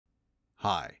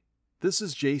Hi, this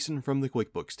is Jason from the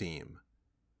QuickBooks team.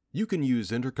 You can use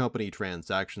Intercompany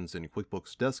Transactions in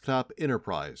QuickBooks Desktop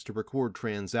Enterprise to record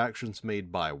transactions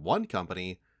made by one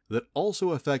company that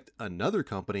also affect another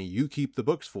company you keep the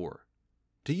books for.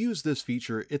 To use this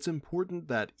feature, it's important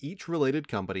that each related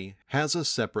company has a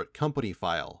separate company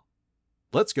file.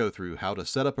 Let's go through how to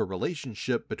set up a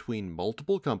relationship between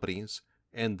multiple companies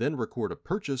and then record a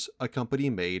purchase a company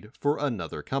made for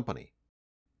another company.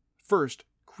 First,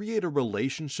 create a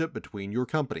relationship between your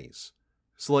companies.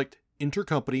 Select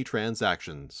Intercompany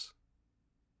Transactions.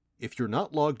 If you're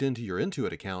not logged into your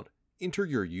Intuit account, enter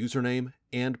your username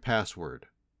and password.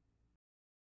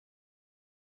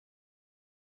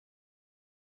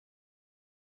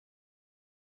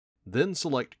 Then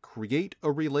select Create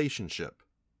a Relationship.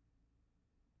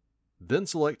 Then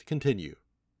select Continue.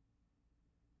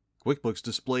 QuickBooks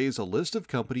displays a list of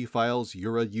company files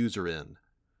you're a user in.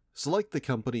 Select the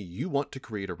company you want to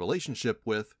create a relationship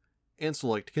with and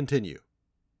select Continue.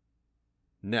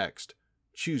 Next,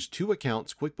 choose two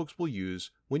accounts QuickBooks will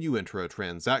use when you enter a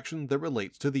transaction that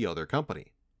relates to the other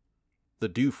company. The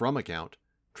Due From account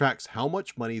tracks how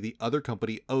much money the other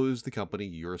company owes the company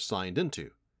you're signed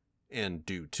into, and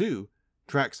Due To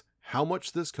tracks how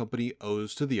much this company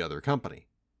owes to the other company.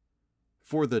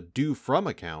 For the Due From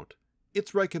account,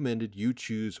 it's recommended you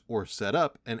choose or set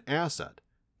up an asset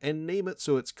and name it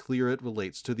so it's clear it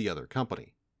relates to the other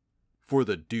company. For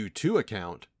the Due To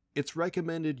account, it's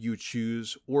recommended you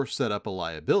choose or set up a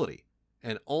liability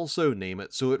and also name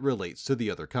it so it relates to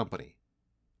the other company.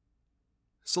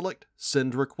 Select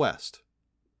Send Request,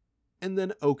 and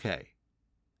then OK.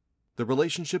 The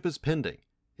relationship is pending,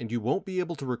 and you won't be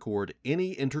able to record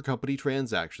any intercompany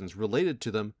transactions related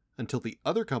to them until the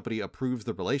other company approves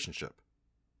the relationship.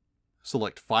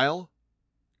 Select File,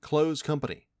 Close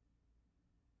Company.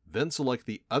 Then select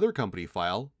the other company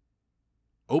file,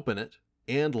 open it,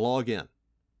 and log in.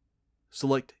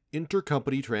 Select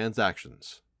Intercompany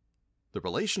Transactions. The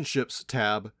Relationships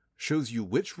tab shows you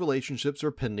which relationships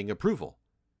are pending approval,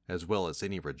 as well as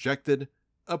any rejected,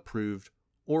 approved,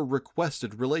 or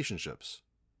requested relationships.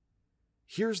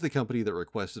 Here's the company that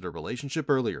requested a relationship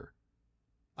earlier.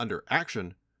 Under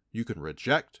Action, you can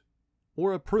reject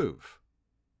or approve.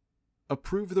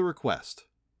 Approve the request.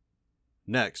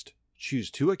 Next,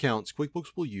 choose two accounts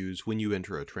QuickBooks will use when you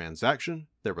enter a transaction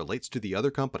that relates to the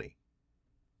other company.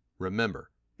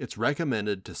 Remember, it's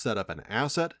recommended to set up an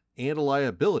asset and a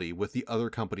liability with the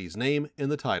other company's name in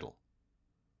the title.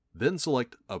 Then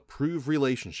select Approve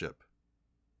Relationship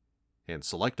and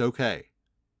select OK.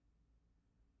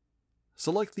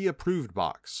 Select the Approved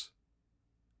box.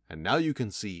 And now you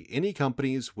can see any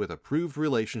companies with approved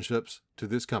relationships to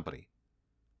this company.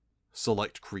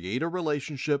 Select Create a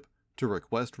Relationship to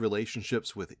request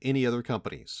relationships with any other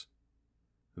companies.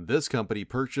 This company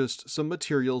purchased some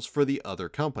materials for the other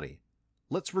company.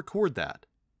 Let's record that.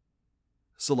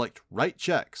 Select Write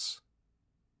Checks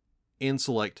and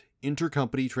select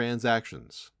Intercompany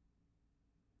Transactions.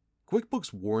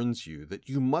 QuickBooks warns you that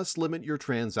you must limit your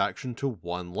transaction to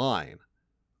one line.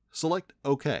 Select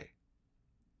OK.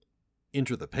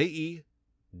 Enter the payee,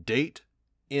 date,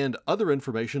 and other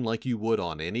information like you would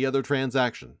on any other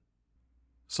transaction.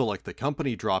 Select the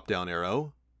Company drop-down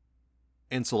arrow,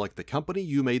 and select the company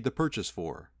you made the purchase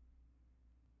for.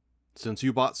 Since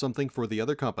you bought something for the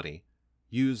other company,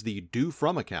 use the Due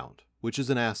From account, which is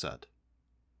an asset.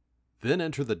 Then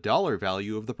enter the dollar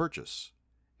value of the purchase,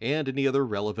 and any other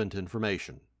relevant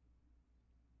information.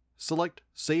 Select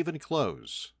Save and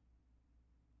Close.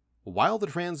 While the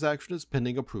transaction is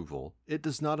pending approval, it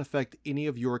does not affect any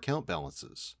of your account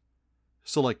balances.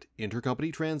 Select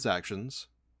Intercompany Transactions,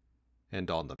 and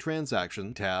on the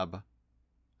Transaction tab,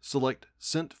 select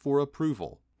Sent for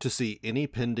Approval to see any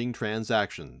pending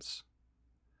transactions.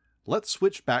 Let's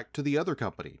switch back to the other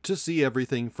company to see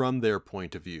everything from their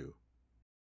point of view.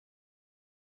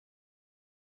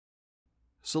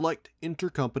 Select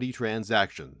Intercompany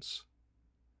Transactions.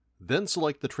 Then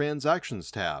select the Transactions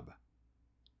tab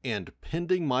and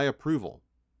Pending My Approval.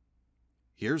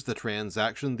 Here's the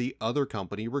transaction the other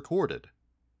company recorded.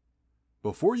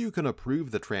 Before you can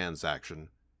approve the transaction,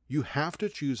 you have to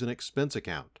choose an expense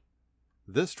account.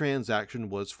 This transaction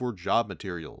was for job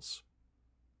materials.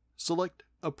 Select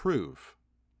Approve.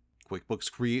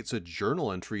 QuickBooks creates a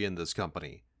journal entry in this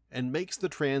company and makes the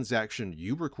transaction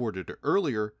you recorded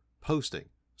earlier posting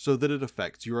so that it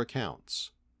affects your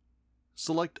accounts.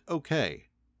 Select OK.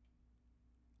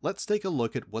 Let's take a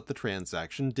look at what the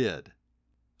transaction did.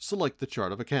 Select the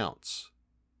chart of accounts.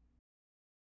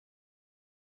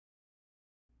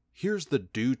 Here's the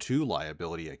Due To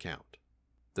liability account.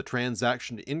 The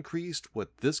transaction increased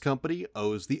what this company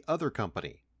owes the other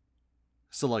company.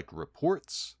 select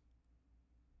Reports,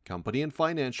 Company and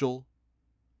Financial,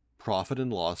 Profit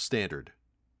and Loss Standard.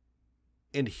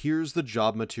 And here's the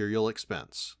job material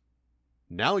expense.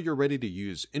 Now you're ready to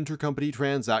use intercompany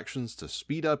transactions to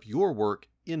speed up your work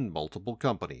in multiple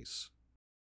companies.